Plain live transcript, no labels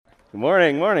Good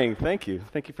morning, morning. Thank you.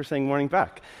 Thank you for saying morning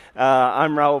back.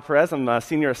 I'm Raul Perez. I'm a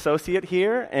senior associate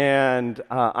here, and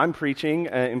I'm preaching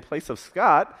in place of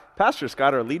Scott, Pastor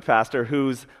Scott, our lead pastor,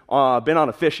 who's been on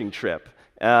a fishing trip.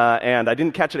 And I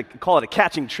didn't call it a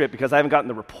catching trip because I haven't gotten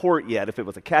the report yet if it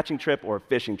was a catching trip or a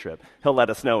fishing trip. He'll let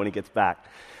us know when he gets back.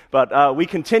 But we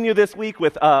continue this week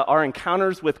with our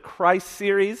Encounters with Christ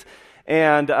series,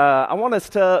 and I want us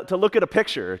to look at a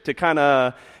picture to kind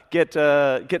of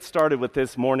get started with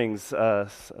this morning's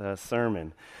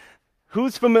sermon.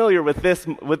 Who's familiar with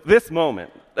this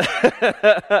moment?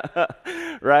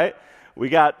 Right? We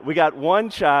got one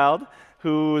child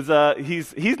who's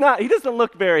he doesn't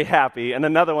look very happy, and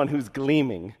another one who's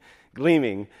gleaming.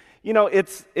 You know,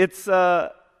 it's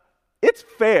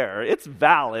fair, it's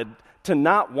valid to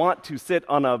not want to sit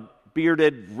on a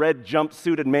bearded, red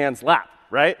jumpsuited man's lap,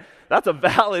 right? That's a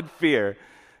valid fear.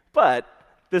 But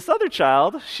this other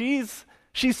child, she's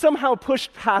somehow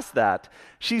pushed past that.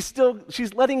 She's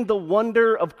letting the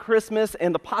wonder of Christmas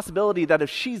and the possibility that if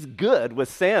she's good with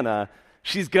Santa,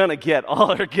 she's gonna get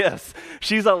all her gifts.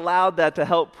 She's allowed that to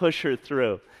help push her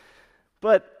through.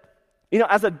 But you know,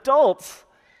 as adults,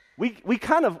 we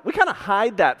kind of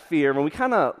hide that fear and we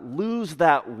kind of lose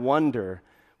that wonder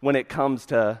when it comes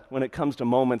to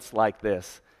moments like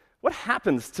this. What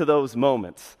happens to those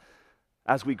moments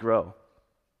as we grow?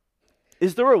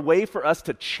 Is there a way for us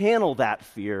to channel that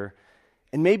fear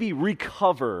and maybe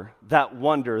recover that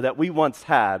wonder that we once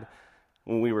had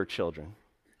when we were children?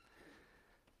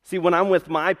 See, when I'm with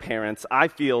my parents, I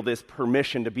feel this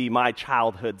permission to be my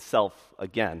childhood self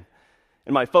again.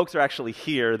 And my folks are actually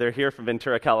here. They're here from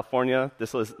Ventura, California.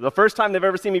 This was the first time they've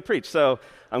ever seen me preach, so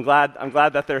I'm glad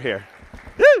that they're here.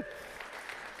 Woo!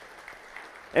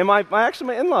 And my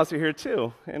in-laws are here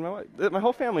too, and my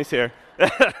whole family's here.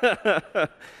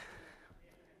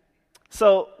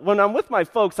 So when I'm with my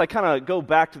folks, I kind of go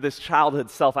back to this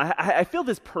childhood self. I feel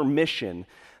this permission.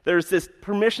 There's this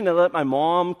permission to let my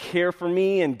mom care for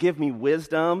me and give me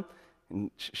wisdom and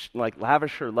like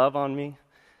lavish her love on me.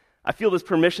 I feel this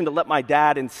permission to let my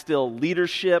dad instill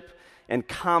leadership and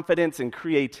confidence and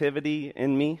creativity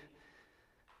in me.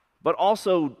 But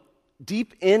also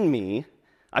deep in me,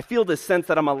 I feel this sense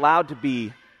that I'm allowed to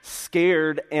be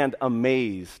scared and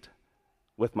amazed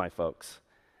with my folks.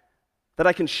 That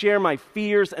I can share my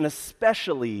fears and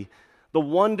especially the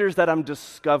wonders that I'm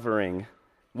discovering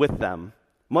with them,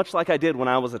 much like I did when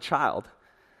I was a child.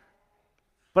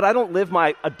 But I don't live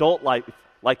my adult life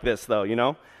like this, though, you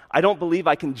know? I don't believe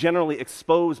I can generally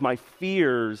expose my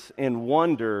fears and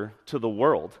wonder to the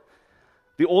world.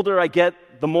 The older I get,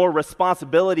 the more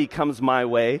responsibility comes my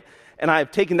way, and I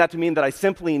have taken that to mean that I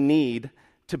simply need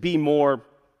to be more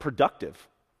productive.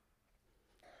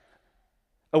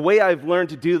 A way I've learned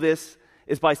to do this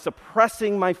is by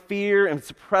suppressing my fear and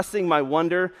suppressing my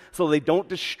wonder so they don't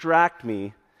distract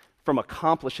me from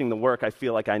accomplishing the work I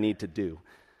feel like I need to do.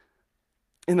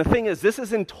 And the thing is, this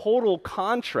is in total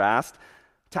contrast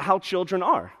to how children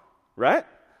are, right?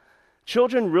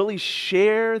 Children really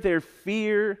share their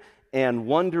fear and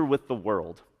wonder with the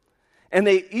world. And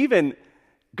they even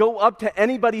go up to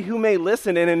anybody who may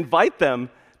listen and invite them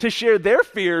to share their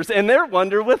fears and their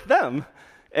wonder with them.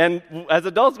 And as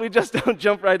adults, we just don't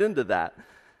jump right into that.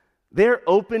 They're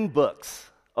open books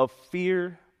of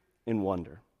fear and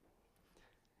wonder.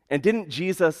 And didn't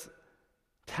Jesus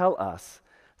tell us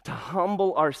to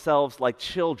humble ourselves like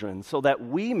children so that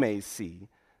we may see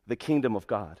the kingdom of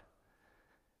God?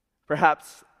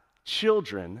 Perhaps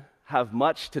children have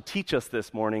much to teach us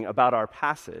this morning about our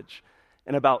passage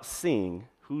and about seeing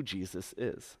who Jesus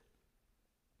is.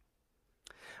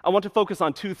 I want to focus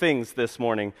on two things this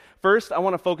morning. First, I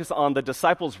want to focus on the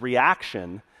disciples'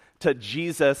 reaction to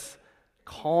Jesus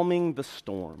calming the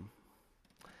storm.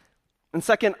 And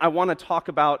second, I want to talk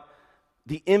about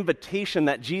the invitation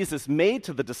that Jesus made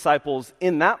to the disciples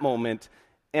in that moment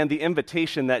and the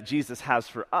invitation that Jesus has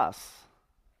for us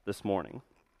this morning.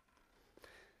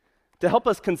 To help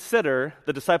us consider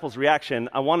the disciples' reaction,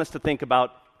 I want us to think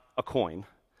about a coin.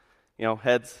 You know,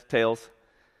 heads, tails.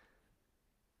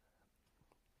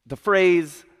 The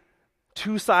phrase,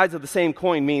 two sides of the same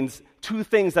coin, means two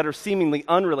things that are seemingly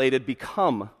unrelated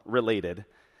become related.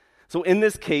 So in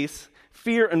this case,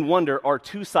 fear and wonder are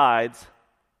two sides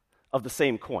of the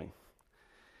same coin.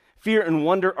 Fear and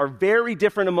wonder are very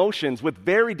different emotions with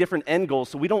very different end goals,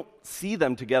 so we don't see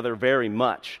them together very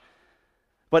much.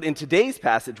 But in today's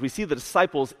passage, we see the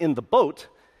disciples in the boat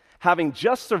having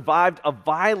just survived a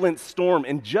violent storm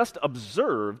and just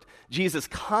observed Jesus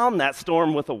calm that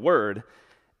storm with a word.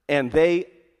 And they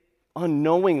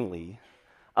unknowingly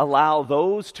allow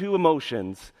those two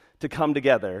emotions to come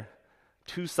together,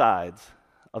 two sides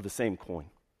of the same coin.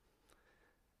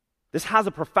 This has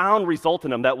a profound result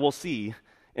in them that we'll see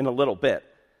in a little bit.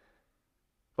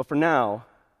 But for now,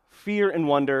 fear and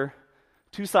wonder,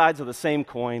 two sides of the same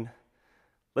coin.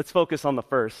 Let's focus on the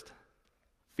first,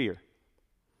 fear.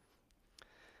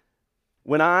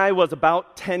 When I was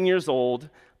about 10 years old,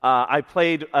 I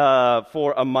played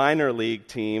for a minor league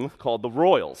team called the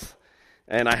Royals.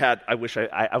 And I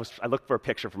looked for a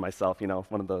picture for myself,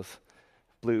 one of those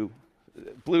blue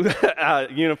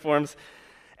uniforms.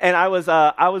 And I was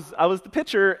the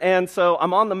pitcher, and so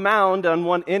I'm on the mound on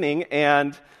one inning,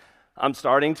 and I'm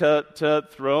starting to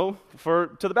throw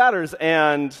to the batters,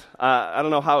 and I don't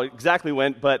know how it exactly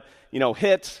went, but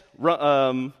hit,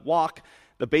 walk.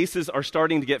 The bases are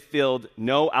starting to get filled,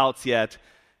 no outs yet,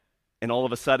 and all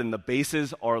of a sudden the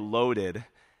bases are loaded,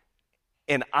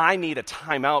 and I need a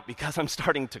timeout because I'm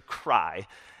starting to cry.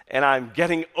 And I'm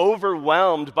getting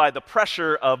overwhelmed by the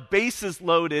pressure of bases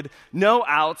loaded, no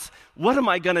outs. What am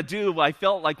I going to do? I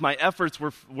felt like my efforts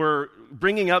were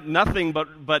bringing up nothing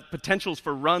but potentials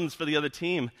for runs for the other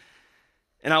team.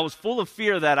 And I was full of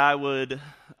fear that I would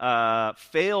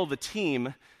fail the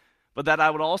team, but that I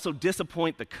would also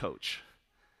disappoint the coach.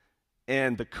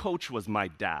 And the coach was my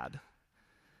dad.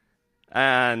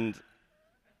 And,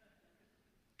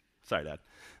 sorry, Dad.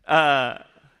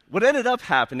 What ended up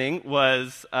happening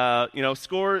was, runs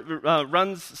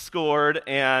scored,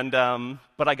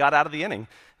 but I got out of the inning.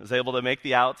 I was able to make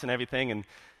the outs and everything, and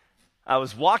I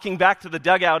was walking back to the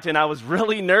dugout, and I was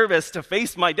really nervous to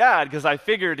face my dad because I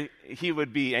figured he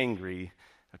would be angry,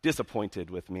 disappointed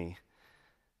with me.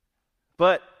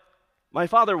 But my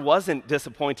father wasn't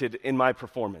disappointed in my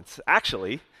performance.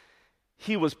 Actually,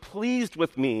 he was pleased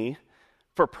with me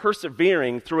for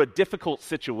persevering through a difficult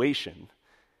situation.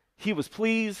 He was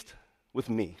pleased with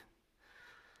me.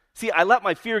 See, I let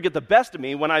my fear get the best of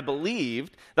me when I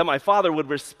believed that my father would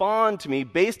respond to me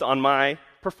based on my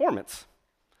performance.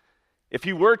 If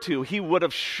he were to, he would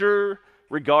have sure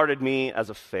regarded me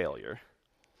as a failure.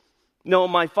 No,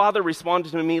 my father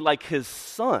responded to me like his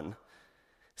son,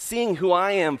 seeing who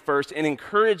I am first and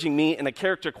encouraging me in a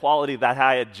character quality that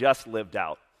I had just lived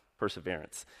out,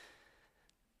 perseverance.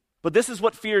 But this is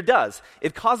what fear does.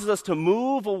 It causes us to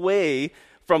move away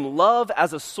from love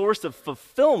as a source of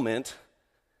fulfillment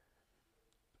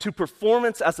to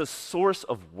performance as a source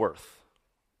of worth.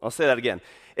 I'll say that again.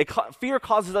 Fear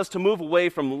causes us to move away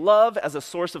from love as a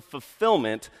source of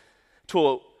fulfillment to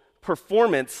a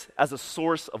performance as a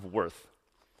source of worth.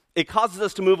 It causes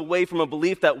us to move away from a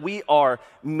belief that we are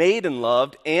made and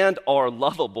loved and are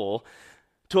lovable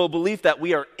to a belief that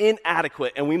we are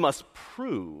inadequate and we must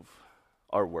prove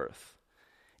our worth.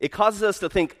 It causes us to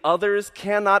think others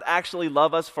cannot actually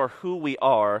love us for who we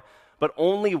are, but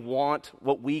only want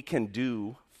what we can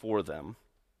do for them.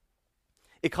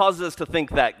 It causes us to think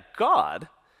that God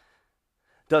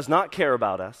does not care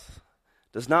about us,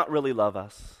 does not really love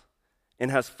us, and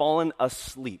has fallen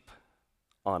asleep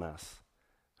on us.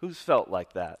 Who's felt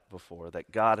like that before,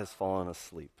 that God has fallen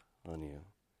asleep on you?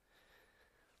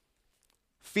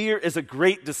 Fear is a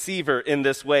great deceiver in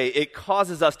this way. It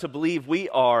causes us to believe we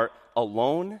are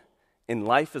alone and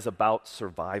life is about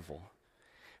survival.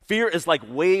 Fear is like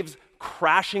waves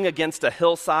crashing against a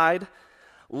hillside,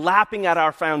 lapping at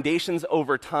our foundations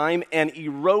over time and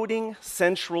eroding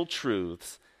central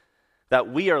truths that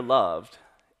we are loved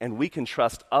and we can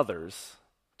trust others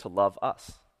to love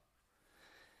us.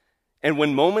 And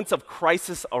when moments of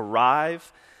crisis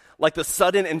arrive, like the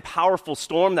sudden and powerful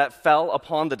storm that fell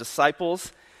upon the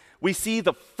disciples, we see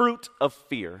the fruit of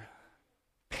fear,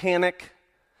 panic,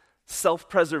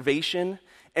 self-preservation,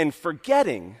 and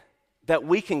forgetting that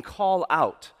we can call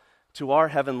out to our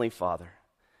Heavenly Father.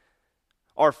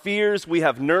 Our fears we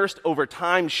have nursed over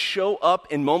time show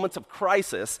up in moments of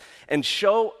crisis and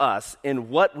show us in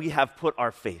what we have put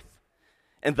our faith.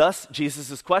 And thus,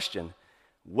 Jesus' question,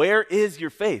 where is your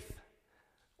faith?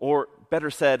 Or better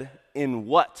said, in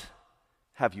what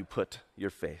have you put your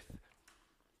faith?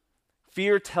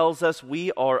 Fear tells us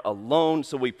we are alone,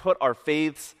 so we put our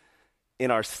faiths in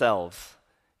ourselves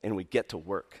and we get to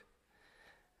work.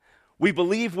 We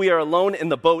believe we are alone in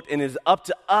the boat and it is up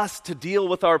to us to deal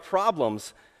with our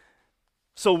problems.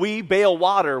 So we bail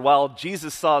water while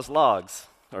Jesus saws logs,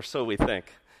 or so we think.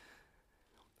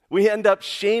 We end up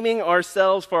shaming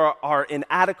ourselves for our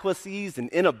inadequacies and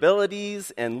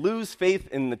inabilities and lose faith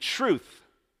in the truth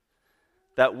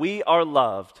that we are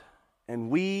loved and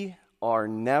we are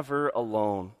never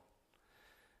alone.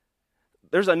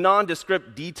 There's a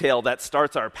nondescript detail that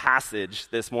starts our passage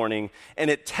this morning, and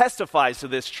it testifies to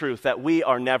this truth that we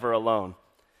are never alone.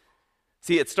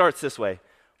 See, it starts this way.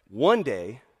 One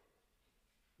day,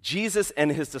 Jesus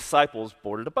and his disciples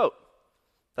boarded a boat.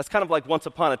 That's kind of like Once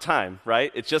Upon a Time,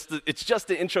 right? It's just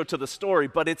the intro to the story,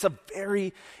 but it's a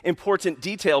very important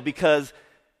detail because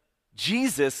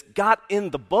Jesus got in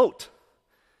the boat.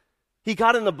 He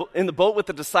got in the boat with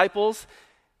the disciples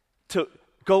to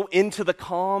go into the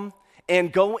calm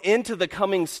and go into the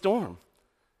coming storm.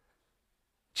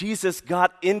 Jesus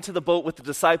got into the boat with the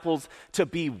disciples to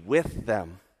be with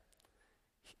them.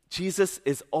 Jesus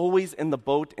is always in the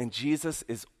boat, and Jesus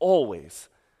is always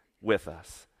with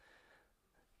us.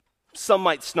 Some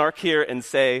might snark here and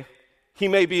say, he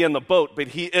may be in the boat, but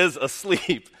he is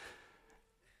asleep.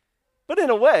 But in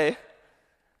a way,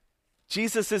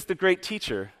 Jesus is the great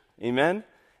teacher, amen?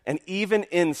 And even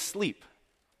in sleep,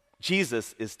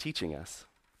 Jesus is teaching us.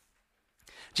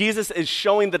 Jesus is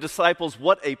showing the disciples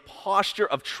what a posture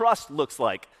of trust looks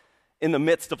like in the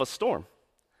midst of a storm.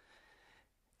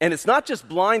 And it's not just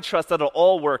blind trust that it'll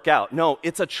all work out. No,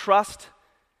 it's a trust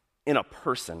in a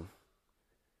person.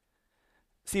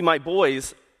 See, my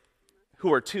boys,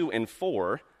 who are 2 and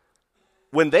 4,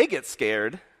 when they get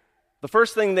scared, the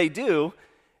first thing they do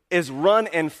is run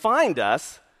and find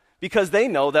us because they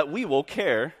know that we will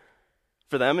care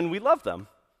for them and we love them.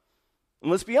 And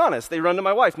let's be honest, they run to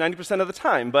my wife 90% of the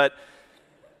time, but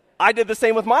I did the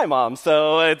same with my mom,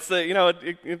 so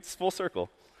it's full circle.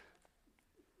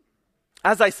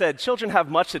 As I said, children have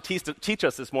much to teach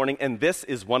us this morning, and this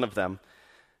is one of them.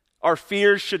 Our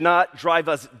fears should not drive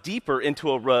us deeper into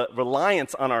a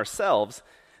reliance on ourselves.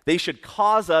 They should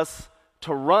cause us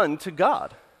to run to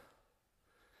God.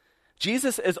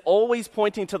 Jesus is always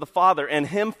pointing to the Father, and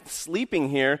him sleeping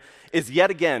here is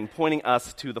yet again pointing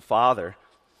us to the Father.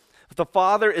 The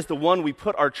Father is the one we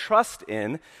put our trust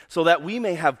in so that we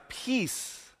may have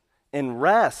peace and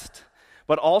rest,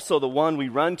 but also the one we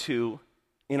run to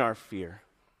in our fear.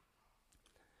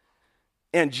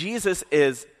 And Jesus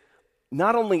is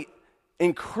not only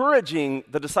encouraging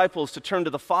the disciples to turn to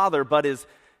the Father, but is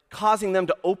causing them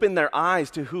to open their eyes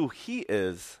to who he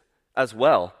is as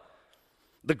well.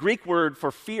 The Greek word for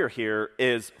fear here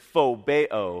is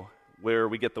phobeo, where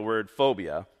we get the word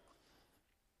phobia.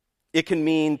 It can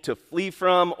mean to flee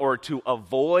from or to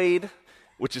avoid,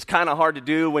 which is kind of hard to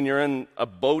do when you're in a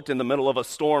boat in the middle of a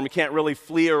storm. You can't really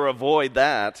flee or avoid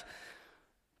that.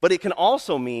 But it can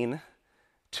also mean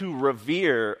to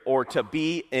revere or to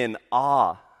be in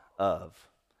awe of.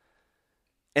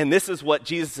 And this is what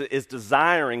Jesus is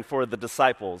desiring for the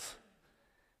disciples.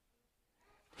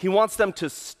 He wants them to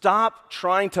stop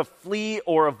trying to flee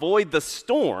or avoid the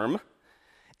storm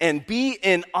and be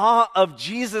in awe of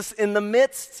Jesus in the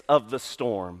midst of the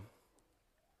storm.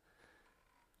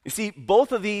 You see,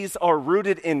 both of these are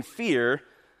rooted in fear,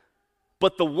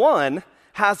 but the one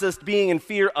has us being in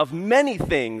fear of many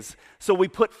things, so we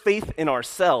put faith in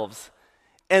ourselves.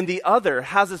 And the other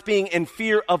has us being in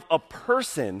fear of a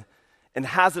person and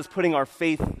has us putting our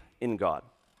faith in God.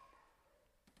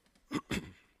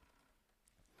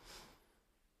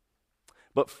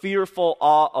 But fearful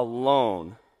awe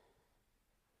alone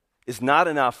is not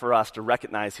enough for us to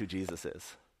recognize who Jesus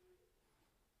is.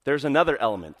 There's another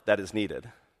element that is needed,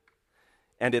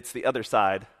 and it's the other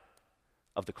side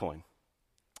of the coin.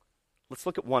 Let's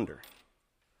look at wonder.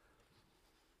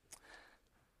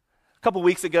 A couple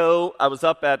weeks ago, I was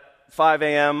up at 5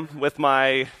 a.m. with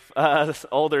my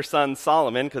older son,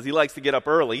 Solomon, because he likes to get up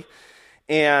early,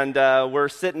 and we're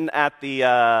sitting at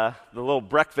the little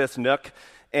breakfast nook,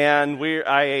 and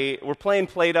we're playing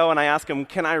Play-Doh, and I ask him,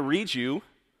 can I read you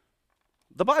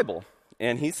the Bible?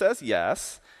 And he says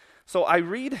yes. So I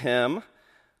read him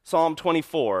Psalm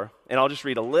 24, and I'll just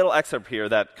read a little excerpt here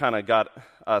that kind of got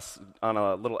us on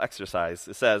a little exercise.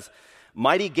 It says,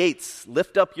 "Mighty gates,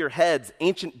 lift up your heads,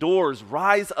 ancient doors,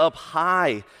 rise up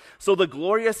high, so the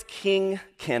glorious King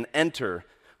can enter.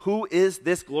 Who is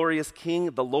this glorious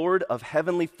King? The Lord of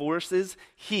heavenly forces.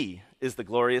 He is the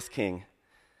glorious King."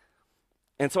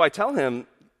 And so I tell him,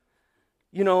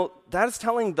 that is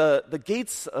telling the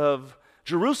gates of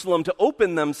Jerusalem to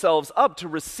open themselves up to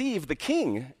receive the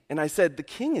King. And I said, the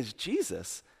King is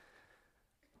Jesus.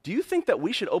 Do you think that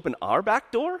we should open our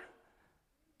back door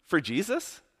for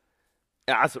Jesus?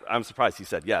 And I'm surprised he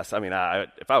said yes. I mean,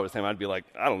 if I was him, I'd be like,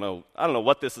 I don't know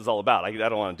what this is all about. I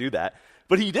don't want to do that.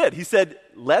 But he did. He said,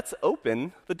 let's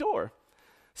open the door.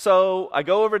 So I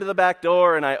go over to the back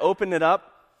door and I open it up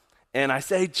and I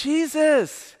say,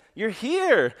 Jesus, you're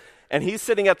here. And he's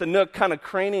sitting at the nook kind of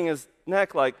craning his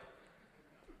neck like,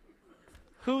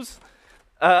 who's?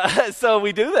 So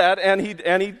we do that and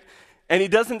he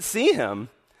doesn't see him.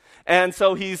 And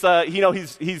so he's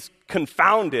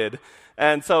confounded.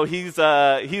 And so he's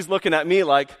looking at me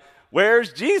like,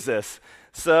 where's Jesus?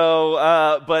 So,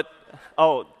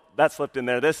 that slipped in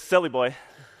there. This silly boy.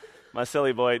 my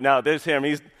silly boy. No, there's him.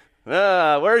 He's,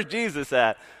 where's Jesus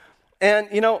at? And,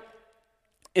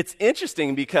 it's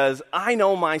interesting because I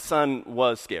know my son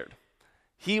was scared.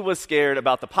 He was scared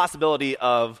about the possibility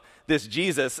of this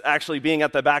Jesus actually being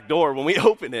at the back door when we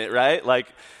open it, right?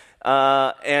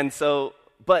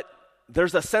 But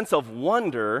there's a sense of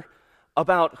wonder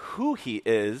about who he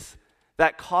is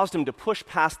that caused him to push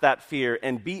past that fear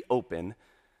and be open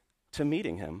to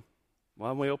meeting him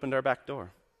when we opened our back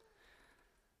door.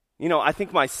 I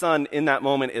think my son in that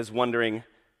moment is wondering,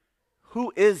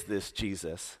 who is this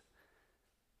Jesus?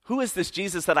 Who is this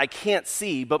Jesus that I can't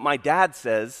see, but my dad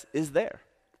says is there?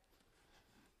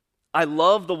 I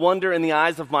love the wonder in the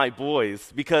eyes of my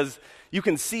boys because you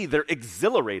can see they're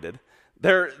exhilarated.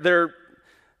 Their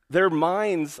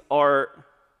minds are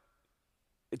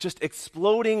just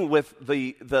exploding with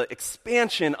the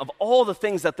expansion of all the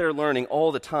things that they're learning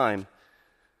all the time.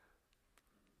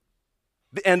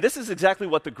 And this is exactly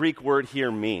what the Greek word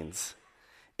here means.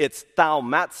 It's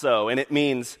thaumazo, and it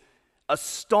means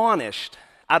astonished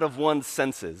out of one's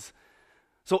senses.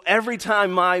 So every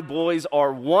time my boys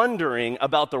are wondering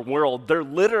about the world, they're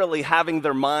literally having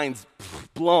their minds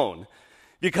blown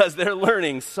because they're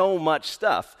learning so much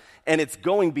stuff. And it's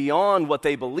going beyond what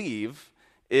they believe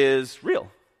is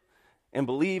real and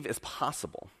believe is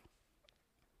possible.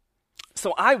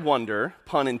 So I wonder,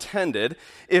 pun intended,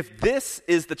 if this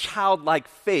is the childlike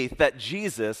faith that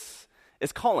Jesus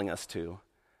is calling us to.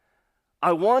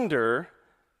 I wonder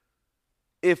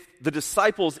if the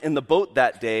disciples in the boat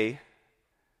that day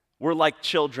were like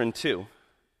children too.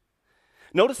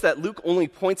 Notice that Luke only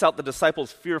points out the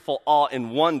disciples' fearful awe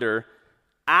and wonder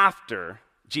after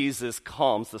Jesus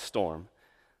calms the storm.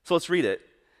 So let's read it.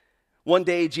 One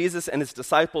day, Jesus and his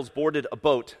disciples boarded a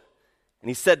boat, and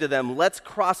he said to them, "Let's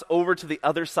cross over to the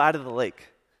other side of the lake."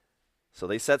 So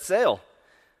they set sail.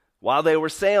 While they were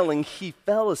sailing, he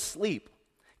fell asleep.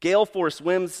 Gale force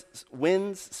winds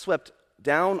swept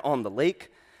down on the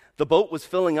lake. The boat was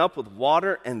filling up with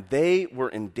water, and they were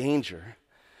in danger.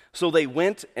 So they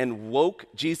went and woke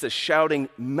Jesus, shouting,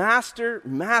 "Master,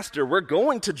 Master, we're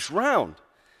going to drown."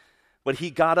 But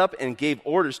he got up and gave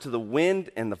orders to the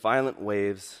wind and the violent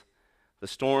waves. The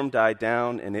storm died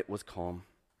down, and it was calm.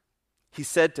 He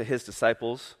said to his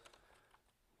disciples,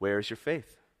 "Where is your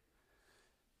faith?"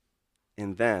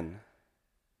 And then,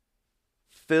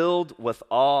 filled with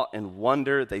awe and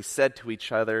wonder, they said to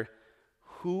each other,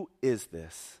 "Who is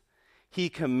this? He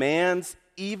commands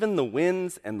even the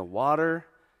winds and the water,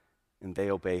 and they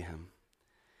obey him."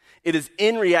 It is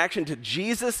in reaction to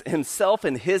Jesus himself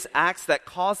and his acts that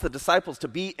caused the disciples to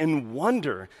be in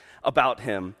wonder about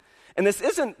him. And this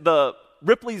isn't the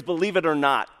Ripley's Believe It or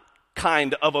Not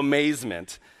kind of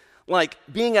amazement, like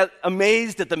being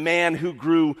amazed at the man who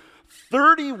grew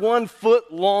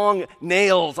 31-foot-long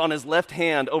nails on his left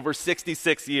hand over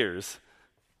 66 years.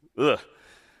 Ugh.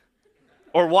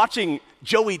 Or watching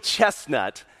Joey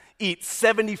Chestnut eat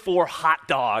 74 hot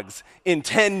dogs in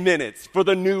 10 minutes for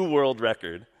the new world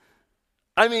record.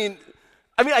 I mean,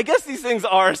 I guess these things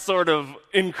are sort of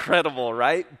incredible,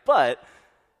 right? But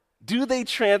do they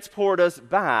transport us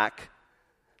back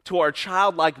to our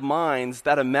childlike minds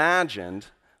that imagined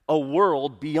a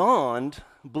world beyond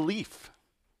belief?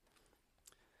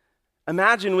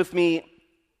 Imagine with me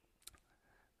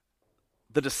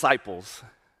the disciples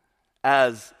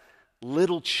as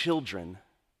little children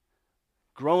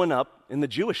growing up in the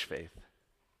Jewish faith.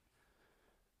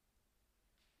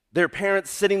 Their parents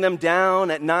sitting them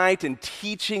down at night and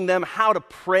teaching them how to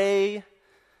pray,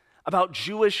 about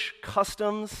Jewish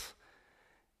customs,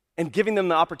 and giving them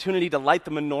the opportunity to light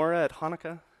the menorah at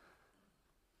Hanukkah.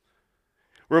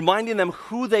 Reminding them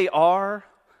who they are,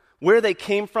 where they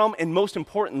came from, and most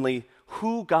importantly,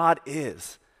 who God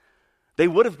is. They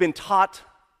would have been taught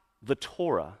the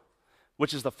Torah,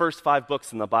 which is the first 5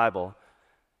 books in the Bible,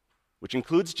 which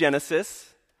includes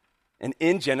Genesis, and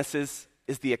in Genesis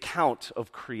is the account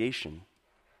of creation.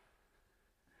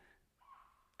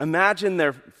 Imagine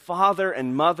their father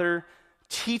and mother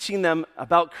teaching them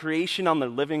about creation on their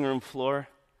living room floor.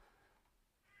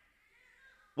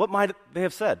 What might they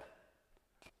have said?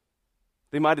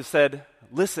 They might have said,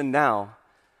 "Listen now,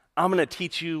 I'm going to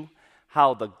teach you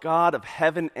how the God of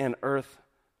heaven and earth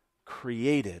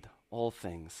created all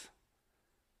things.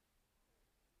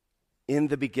 In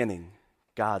the beginning,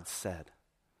 God said."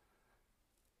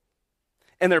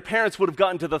 And their parents would have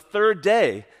gotten to the 3rd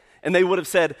day, and they would have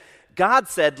said, "God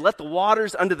said, let the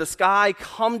waters under the sky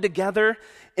come together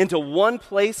into one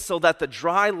place so that the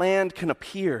dry land can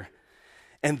appear."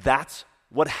 And that's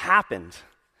what happened.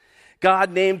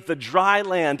 God named the dry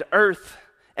land earth,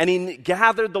 and he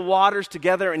gathered the waters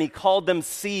together, and he called them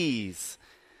seas.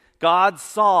 God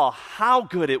saw how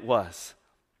good it was.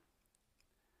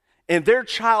 In their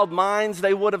child minds,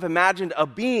 they would have imagined a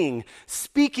being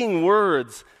speaking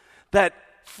words that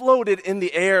floated in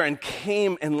the air and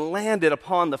came and landed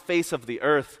upon the face of the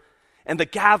earth. And the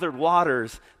gathered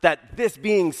waters that this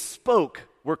being spoke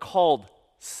were called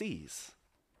seas.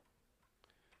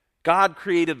 God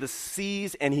created the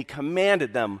seas and he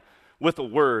commanded them with a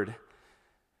word.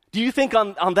 Do you think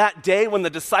on that day when the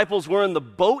disciples were in the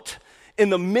boat in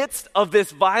the midst of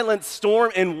this violent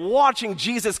storm and watching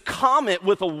Jesus comment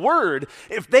with a word,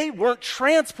 if they weren't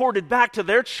transported back to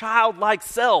their childlike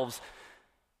selves,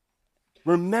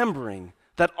 remembering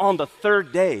that on the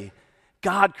third day,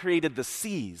 God created the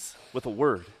seas with a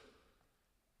word?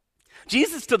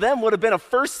 Jesus to them would have been a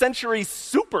first century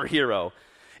superhero.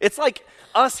 It's like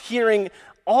us hearing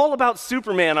all about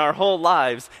Superman our whole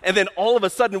lives, and then all of a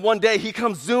sudden one day he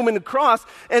comes zooming across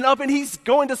and up and he's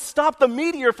going to stop the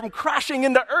meteor from crashing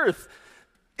into Earth.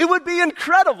 It would be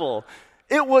incredible.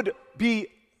 It would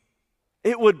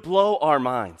blow our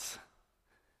minds.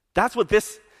 That's what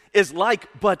this is like,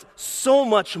 but so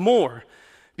much more,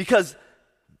 because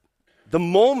the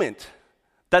moment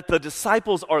that the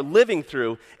disciples are living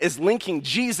through is linking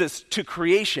Jesus to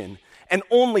creation, and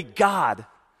only God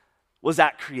was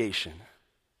at creation.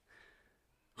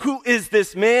 Who is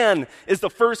this man? Is the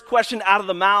first question out of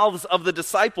the mouths of the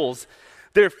disciples.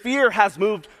 Their fear has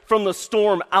moved from the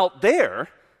storm out there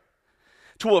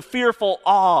to a fearful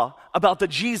awe about the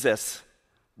Jesus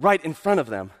right in front of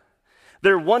them.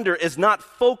 Their wonder is not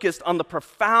focused on the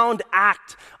profound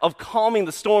act of calming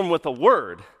the storm with a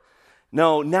word.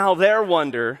 No, now their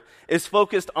wonder is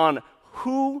focused on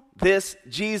who this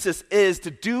Jesus is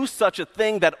to do such a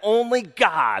thing that only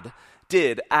God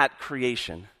did at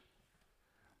creation.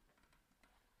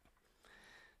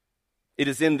 It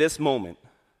is in this moment,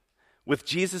 with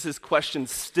Jesus' question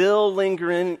still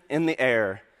lingering in the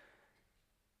air,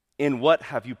 in what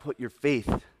have you put your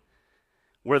faith?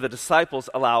 Where the disciples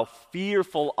allow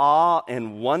fearful awe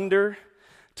and wonder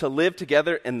to live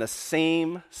together in the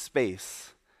same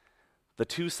space, the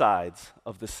two sides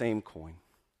of the same coin.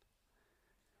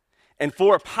 And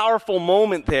for a powerful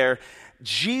moment there,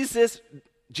 Jesus'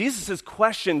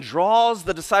 question draws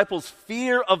the disciples'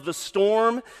 fear of the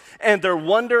storm and their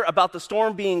wonder about the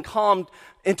storm being calmed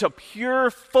into pure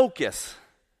focus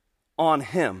on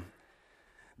him.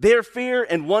 Their fear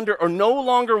and wonder are no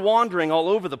longer wandering all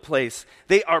over the place.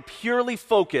 They are purely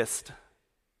focused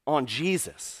on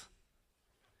Jesus.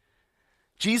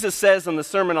 Jesus says in the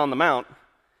Sermon on the Mount,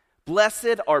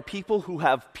 "Blessed are people who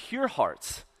have pure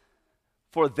hearts,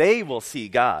 for they will see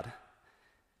God."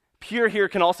 Pure here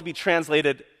can also be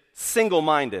translated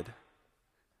single-minded,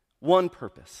 one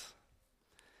purpose.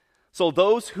 So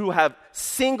those who have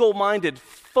single-minded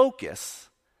focus,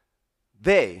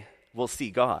 they will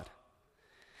see God.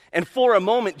 And for a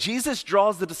moment, Jesus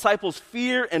draws the disciples'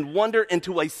 fear and wonder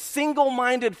into a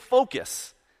single-minded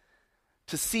focus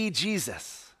to see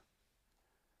Jesus.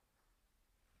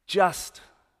 Just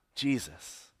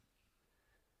Jesus.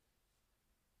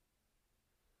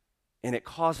 And it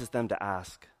causes them to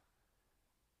ask,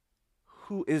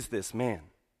 who is this man?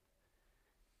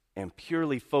 And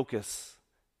purely focus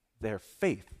their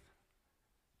faith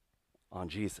on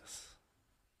Jesus.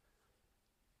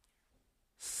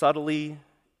 Subtly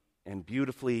and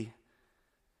beautifully,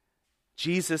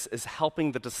 Jesus is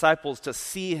helping the disciples to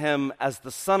see him as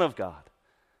the Son of God,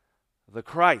 the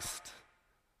Christ,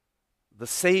 the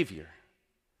Savior.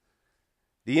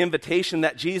 The invitation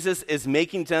that Jesus is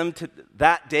making them to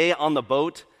that day on the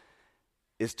boat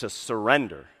is to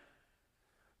surrender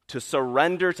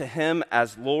to him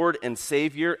as Lord and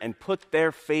Savior and put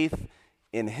their faith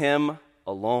in him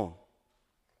alone.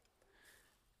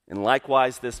 And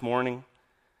likewise this morning,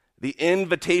 the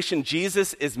invitation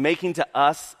Jesus is making to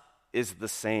us is the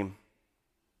same.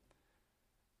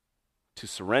 To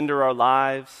surrender our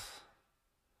lives,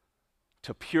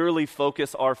 to purely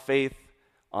focus our faith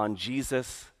on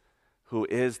Jesus, who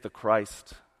is the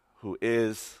Christ, who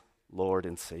is Lord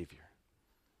and Savior.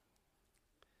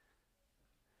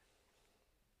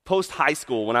 Post-high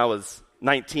school, when I was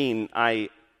 19, I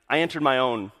entered my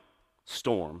own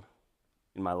storm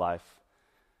in my life.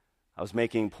 I was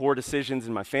making poor decisions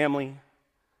in my family,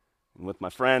 and with my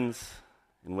friends,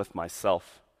 and with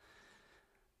myself.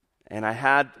 And I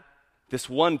had this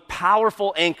one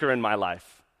powerful anchor in my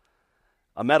life,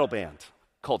 a metal band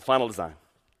called Final Design.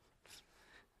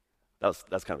 That's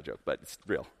kind of a joke, but it's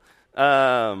real.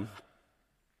 The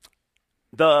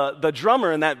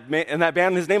drummer in that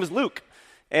band, his name is Luke.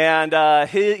 And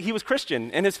he was Christian,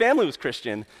 and his family was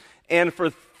Christian. And for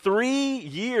 3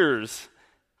 years,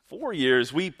 4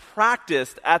 years, we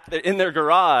practiced in their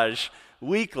garage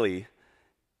weekly.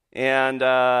 And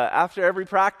after every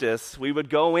practice, we would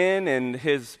go in and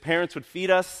his parents would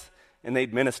feed us and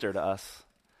they'd minister to us.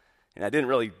 And I didn't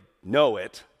really know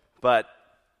it, but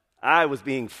I was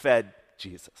being fed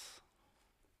Jesus.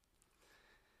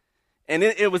 And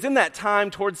it was in that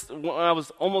time towards when I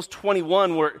was almost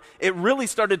 21 where it really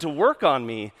started to work on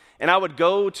me. And I would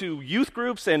go to youth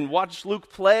groups and watch Luke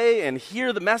play and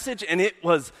hear the message, and it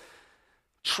was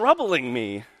troubling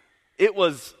me. It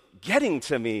was getting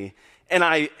to me. And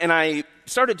I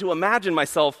started to imagine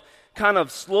myself kind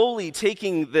of slowly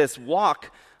taking this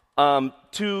walk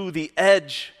to the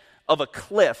edge of a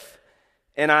cliff.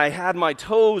 And I had my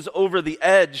toes over the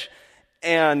edge,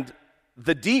 and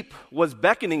the deep was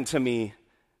beckoning to me,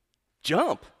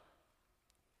 jump.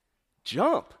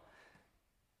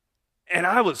 And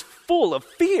I was full of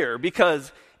fear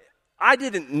because I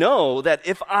didn't know that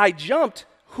if I jumped,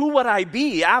 who would I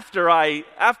be after I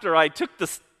took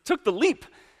the leap?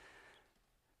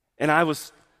 And I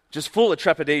was just full of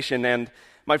trepidation. And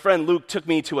my friend Luke took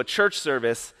me to a church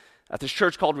service at this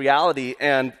church called Reality,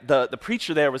 and the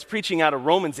preacher there was preaching out of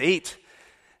Romans 8.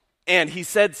 And he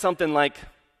said something like,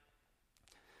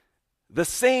 the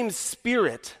same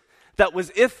spirit that was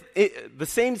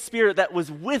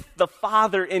with the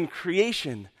Father in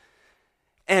creation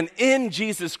and in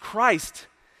Jesus Christ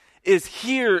is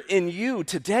here in you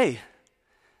today.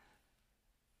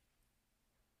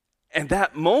 And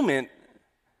that moment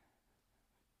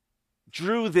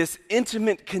drew this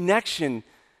intimate connection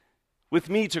with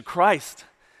me to Christ.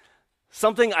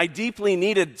 Something I deeply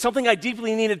needed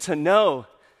to know,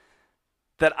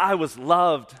 that I was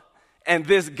loved. And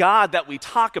this God that we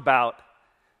talk about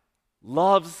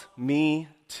loves me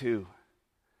too.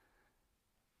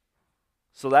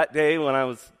 So that day when I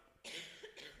was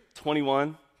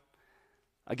 21,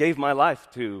 I gave my life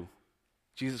to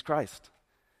Jesus Christ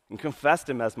and confessed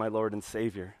him as my Lord and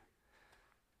Savior.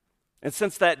 And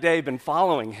since that day, I've been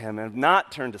following him and have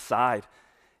not turned aside.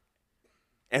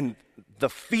 And the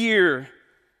fear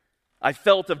I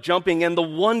felt of jumping and the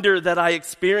wonder that I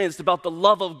experienced about the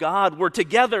love of God were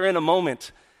together in a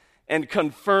moment and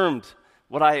confirmed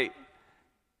what I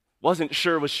wasn't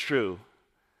sure was true,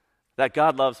 that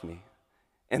God loves me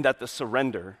and that the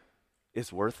surrender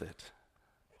is worth it.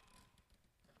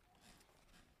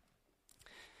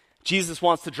 Jesus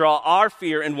wants to draw our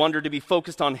fear and wonder to be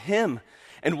focused on him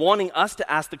and wanting us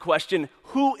to ask the question,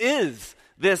 who is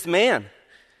this man?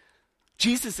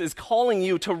 Jesus is calling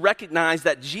you to recognize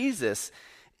that Jesus,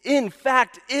 in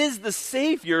fact, is the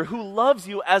Savior who loves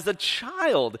you as a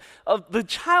child, the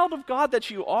child of God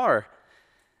that you are.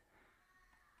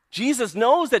 Jesus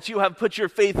knows that you have put your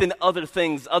faith in other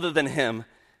things other than him.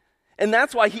 And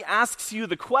that's why he asks you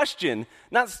the question,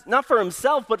 not for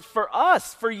himself, but for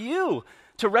us, for you,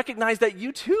 to recognize that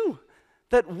you too,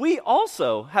 that we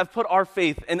also have put our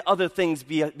faith in other things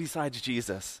besides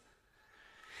Jesus.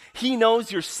 He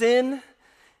knows your sin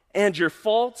and your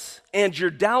faults and your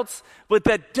doubts, but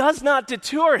that does not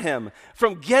deter him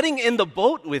from getting in the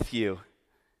boat with you.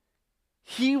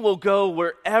 He will go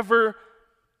wherever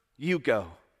you go.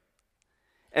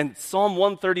 And Psalm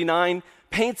 139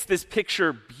 paints this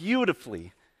picture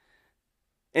beautifully.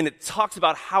 And it talks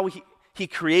about how he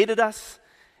created us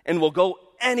and will go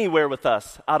anywhere with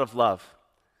us out of love.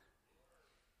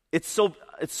 It's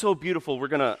so beautiful.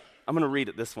 I'm gonna read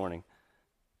it this morning.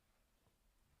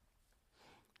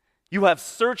 You have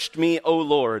searched me, O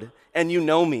Lord, and you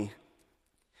know me.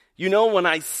 You know when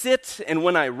I sit and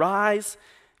when I rise.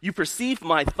 You perceive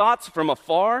my thoughts from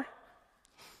afar.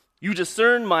 You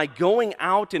discern my going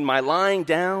out and my lying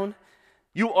down.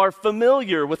 You are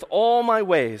familiar with all my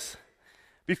ways.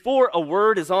 Before a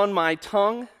word is on my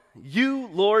tongue, you,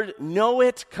 Lord, know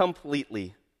it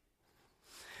completely.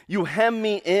 You hem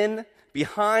me in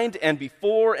behind and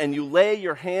before, and you lay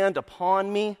your hand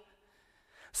upon me.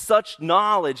 Such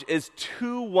knowledge is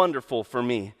too wonderful for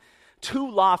me, too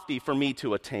lofty for me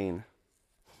to attain.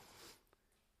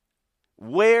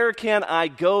 Where can I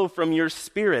go from your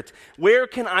spirit? Where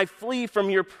can I flee from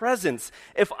your presence?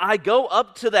 If I go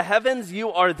up to the heavens,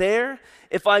 you are there.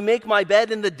 If I make my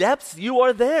bed in the depths, you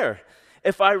are there.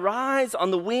 If I rise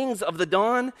on the wings of the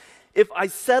dawn, if I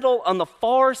settle on the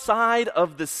far side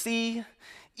of the sea,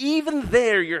 even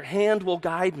there your hand will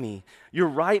guide me. Your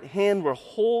right hand will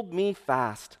hold me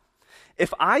fast.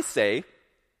 If I say,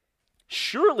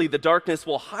 surely the darkness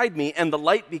will hide me and the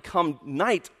light become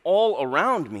night all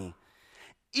around me,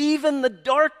 even the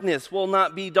darkness will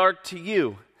not be dark to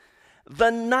you.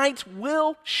 The night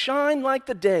will shine like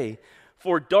the day,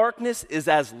 for darkness is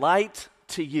as light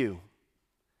to you.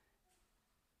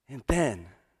 And then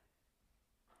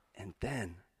And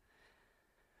then,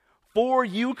 for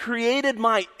you created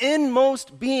my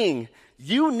inmost being.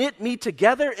 You knit me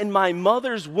together in my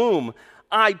mother's womb.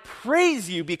 I praise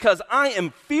you because I am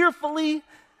fearfully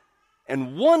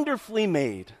and wonderfully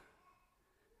made.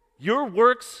 Your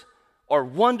works are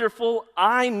wonderful.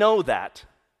 I know that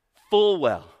full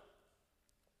well.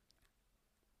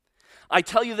 I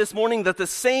tell you this morning that the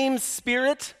same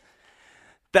Spirit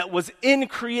that was in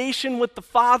creation with the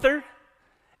Father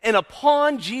and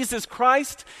upon Jesus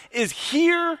Christ is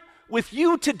here with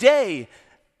you today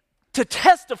to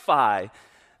testify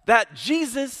that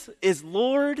Jesus is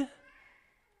Lord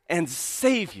and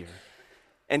Savior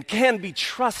and can be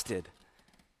trusted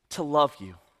to love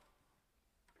you.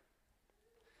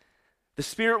 The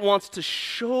Spirit wants to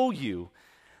show you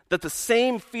that the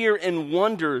same fear and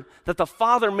wonder that the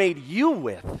Father made you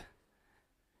with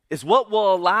is what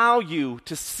will allow you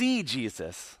to see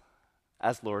Jesus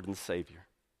as Lord and Savior.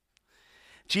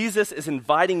 Jesus is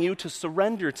inviting you to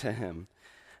surrender to him,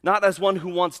 not as one who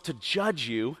wants to judge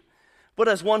you, but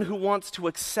as one who wants to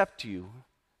accept you,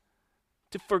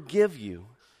 to forgive you,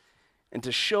 and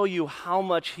to show you how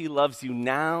much he loves you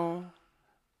now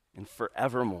and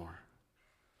forevermore.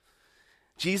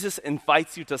 Jesus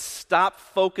invites you to stop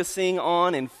focusing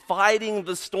on and fighting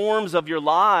the storms of your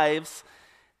lives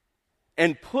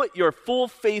and put your full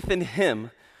faith in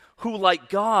him, who, like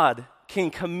God, can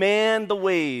command the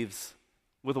waves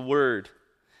with a word.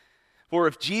 For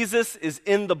if Jesus is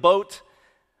in the boat,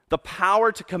 the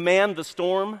power to command the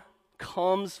storm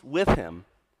comes with him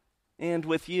and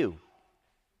with you.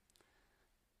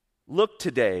 Look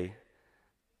today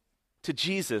to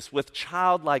Jesus with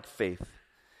childlike faith.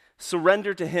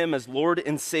 Surrender to him as Lord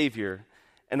and Savior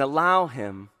and allow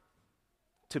him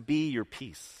to be your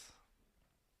peace.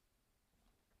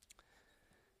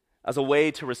 As a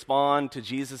way to respond to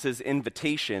Jesus'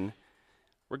 invitation,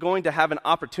 we're going to have an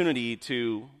opportunity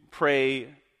to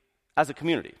pray as a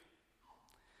community.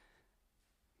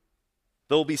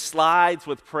 There will be slides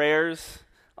with prayers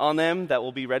on them that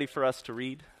will be ready for us to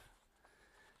read.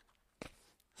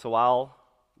 So I'll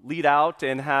lead out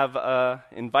and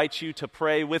invite you to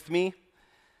pray with me,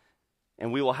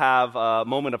 and we will have a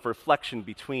moment of reflection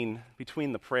between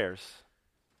the prayers.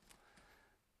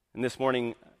 And this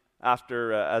morning,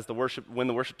 when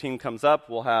the worship team comes up,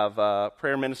 we'll have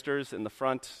prayer ministers in the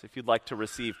front if you'd like to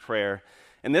receive prayer.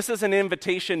 And this is an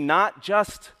invitation not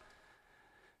just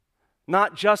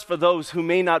for those who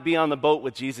may not be on the boat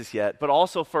with Jesus yet, but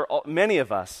also for many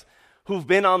of us who've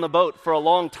been on the boat for a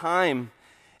long time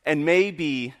and may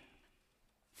be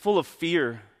full of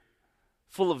fear,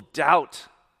 full of doubt,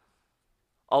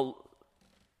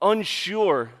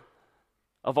 unsure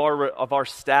of our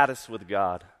status with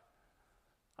God.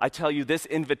 I tell you, this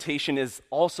invitation is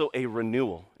also a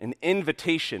renewal, an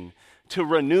invitation to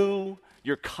renew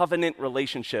your covenant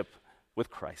relationship with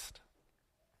Christ.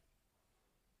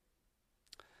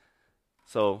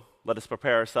 So let us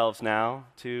prepare ourselves now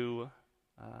to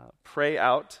pray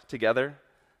out together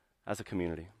as a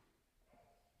community.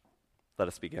 Let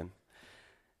us begin.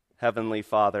 Heavenly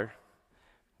Father,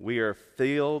 we are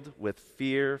filled with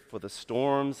fear for the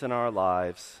storms in our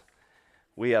lives.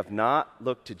 We have not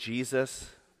looked to Jesus,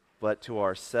 but to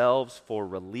ourselves for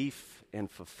relief and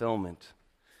fulfillment.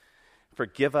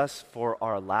 Forgive us for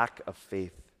our lack of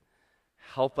faith.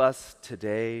 Help us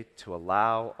today to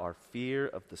allow our fear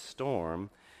of the storm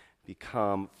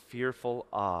become fearful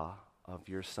awe of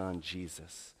your Son,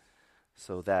 Jesus,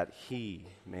 so that he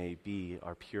may be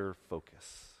our pure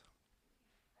focus.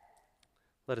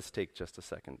 Let us take just a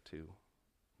second to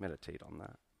meditate on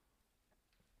that.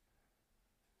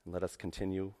 And let us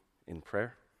continue in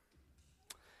prayer.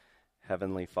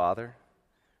 Heavenly Father,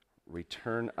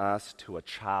 return us to a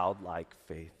childlike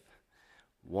faith,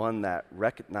 one that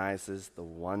recognizes the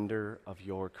wonder of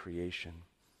your creation.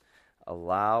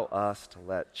 Allow us to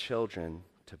let children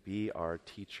to be our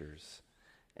teachers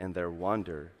and their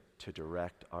wonder to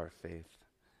direct our faith.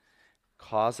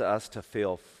 Cause us to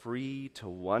feel free to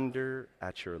wonder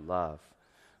at your love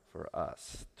for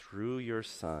us through your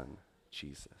Son,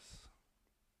 Jesus.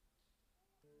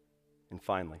 And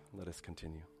finally, let us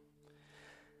continue.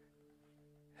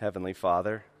 Heavenly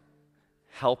Father,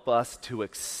 help us to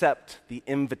accept the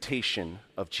invitation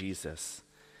of Jesus.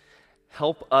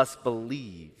 Help us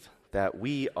believe that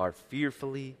we are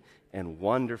fearfully and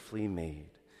wonderfully made,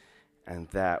 and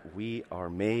that we are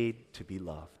made to be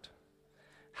loved.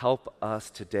 Help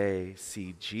us today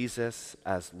see Jesus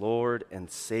as Lord and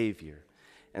Savior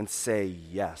and say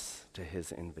yes to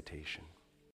his invitation.